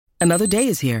Another day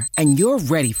is here, and you're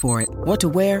ready for it. What to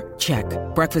wear? Check.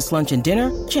 Breakfast, lunch, and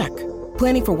dinner? Check.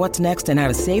 Planning for what's next and how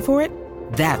to save for it?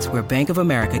 That's where Bank of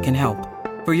America can help.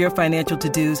 For your financial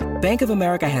to-dos, Bank of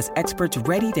America has experts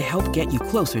ready to help get you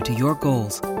closer to your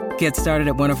goals. Get started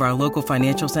at one of our local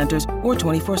financial centers or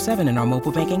 24/7 in our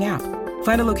mobile banking app.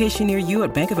 Find a location near you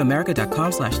at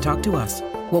bankofamerica.com/talktous.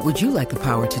 What would you like the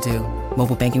power to do?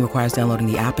 Mobile banking requires downloading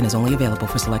the app and is only available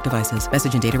for select devices.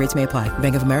 Message and data rates may apply.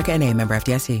 Bank of America N.A., member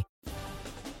FDIC.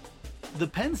 The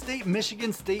Penn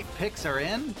State-Michigan State picks are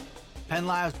in. Penn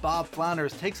Live's Bob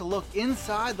Flounders takes a look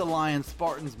inside the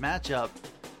Lions-Spartans matchup.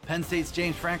 Penn State's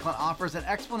James Franklin offers an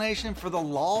explanation for the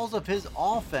lulls of his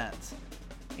offense.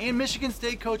 And Michigan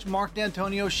State coach Mark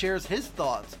D'Antonio shares his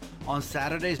thoughts on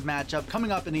Saturday's matchup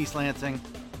coming up in East Lansing.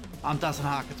 I'm Dustin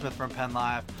Hockensmith from Penn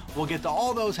Live. We'll get to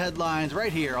all those headlines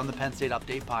right here on the Penn State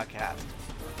Update podcast.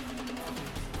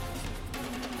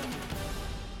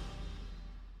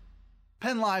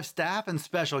 Penn Live staff and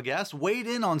special guests weighed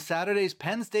in on Saturday's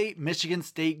Penn State-Michigan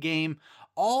State game,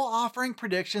 all offering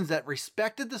predictions that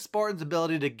respected the Spartans'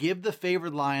 ability to give the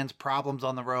favored Lions problems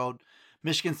on the road.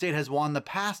 Michigan State has won the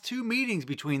past two meetings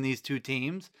between these two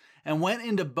teams and went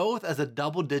into both as a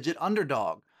double-digit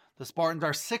underdog. The Spartans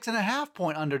are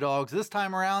 6.5-point underdogs this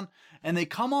time around, and they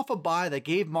come off a bye that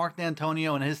gave Mark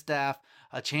D'Antonio and his staff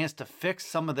a chance to fix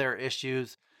some of their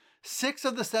issues. 6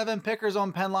 of the 7 pickers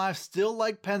on Penn Live still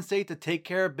like Penn State to take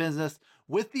care of business,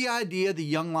 with the idea the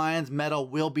Young Lions mettle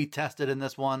will be tested in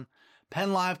this one.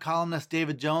 Penn Live columnist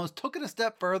David Jones took it a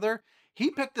step further.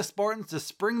 He picked the Spartans to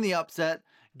spring the upset.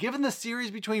 Given the series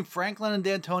between Franklin and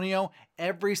D'Antonio,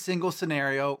 every single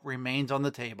scenario remains on the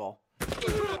table.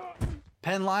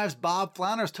 Penn Live's Bob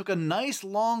Flounders took a nice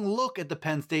long look at the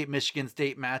Penn State-Michigan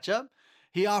State matchup.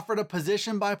 He offered a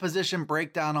position-by-position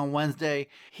breakdown on Wednesday.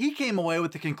 He came away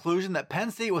with the conclusion that Penn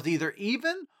State was either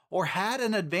even or had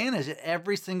an advantage at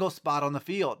every single spot on the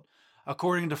field.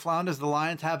 According to Flounders, the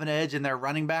Lions have an edge in their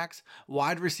running backs,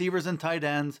 wide receivers and tight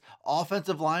ends,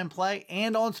 offensive line play,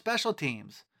 and on special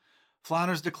teams.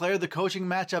 Flounders declared the coaching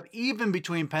matchup even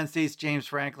between Penn State's James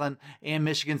Franklin and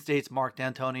Michigan State's Mark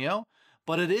D'Antonio.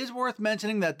 But it is worth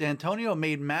mentioning that D'Antonio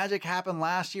made magic happen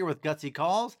last year with gutsy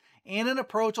calls and an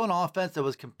approach on offense that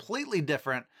was completely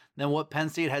different than what Penn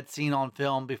State had seen on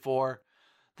film before.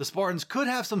 The Spartans could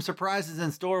have some surprises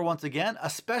in store once again,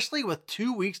 especially with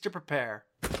 2 weeks to prepare.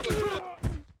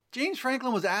 James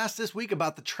Franklin was asked this week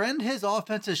about the trend his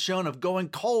offense has shown of going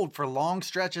cold for long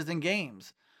stretches in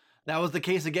games. That was the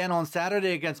case again on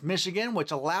Saturday against Michigan,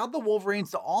 which allowed the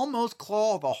Wolverines to almost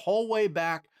claw the whole way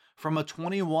back from a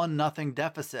 21-0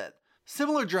 deficit.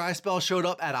 Similar dry spells showed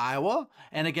up at Iowa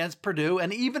and against Purdue,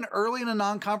 and even early in a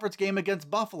non-conference game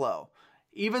against Buffalo.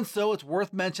 Even so, it's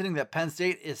worth mentioning that Penn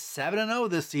State is 7-0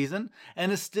 this season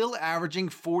and is still averaging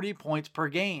 40 points per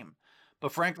game.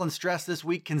 But Franklin stressed this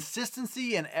week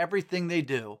consistency in everything they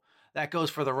do. That goes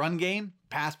for the run game,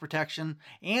 pass protection,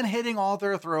 and hitting all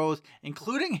their throws,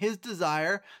 including his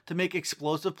desire to make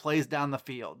explosive plays down the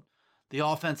field. The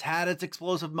offense had its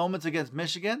explosive moments against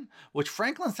Michigan, which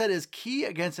Franklin said is key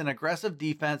against an aggressive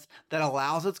defense that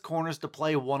allows its corners to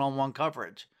play one-on-one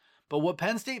coverage. But what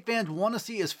Penn State fans want to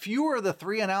see is fewer of the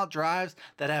 3-and-out drives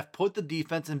that have put the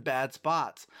defense in bad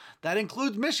spots. That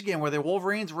includes Michigan, where the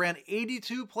Wolverines ran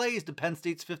 82 plays to Penn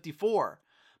State's 54.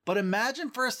 But imagine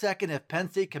for a second if Penn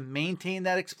State can maintain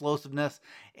that explosiveness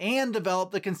and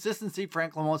develop the consistency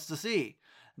Franklin wants to see.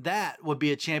 That would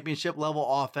be a championship-level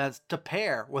offense to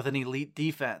pair with an elite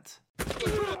defense.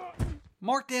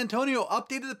 Mark D'Antonio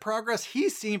updated the progress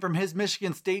he's seen from his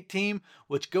Michigan State team,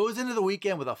 which goes into the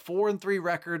weekend with a 4-3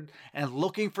 record and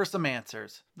looking for some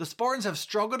answers. The Spartans have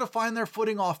struggled to find their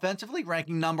footing offensively,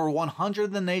 ranking number 100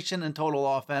 in the nation in total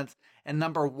offense and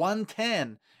number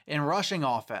 110 in rushing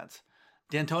offense.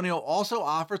 D'Antonio also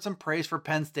offered some praise for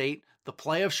Penn State, the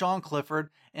play of Sean Clifford,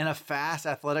 and a fast,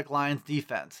 athletic Lions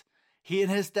defense. He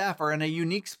and his staff are in a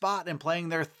unique spot in playing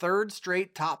their third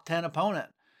straight top 10 opponent.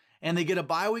 And they get a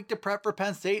bye week to prep for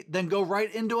Penn State, then go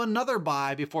right into another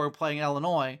bye before playing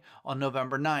Illinois on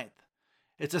November 9th.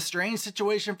 It's a strange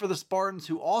situation for the Spartans,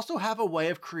 who also have a way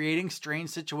of creating strange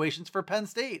situations for Penn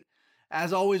State.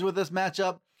 As always with this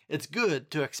matchup, it's good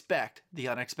to expect the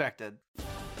unexpected.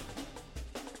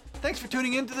 Thanks for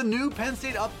tuning in to the new Penn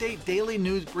State Update Daily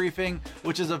News Briefing,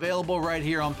 which is available right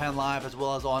here on Penn Live, as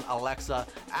well as on Alexa,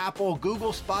 Apple,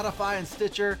 Google, Spotify, and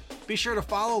Stitcher. Be sure to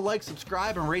follow, like,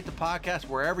 subscribe, and rate the podcast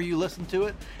wherever you listen to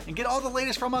it, and get all the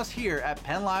latest from us here at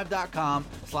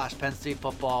PennLive.com/Penn State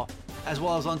Football, as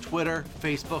well as on Twitter,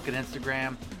 Facebook, and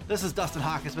Instagram. This is Dustin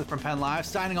Hockensmith from Penn Live,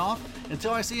 signing off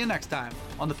until I see you next time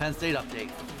on the Penn State Update.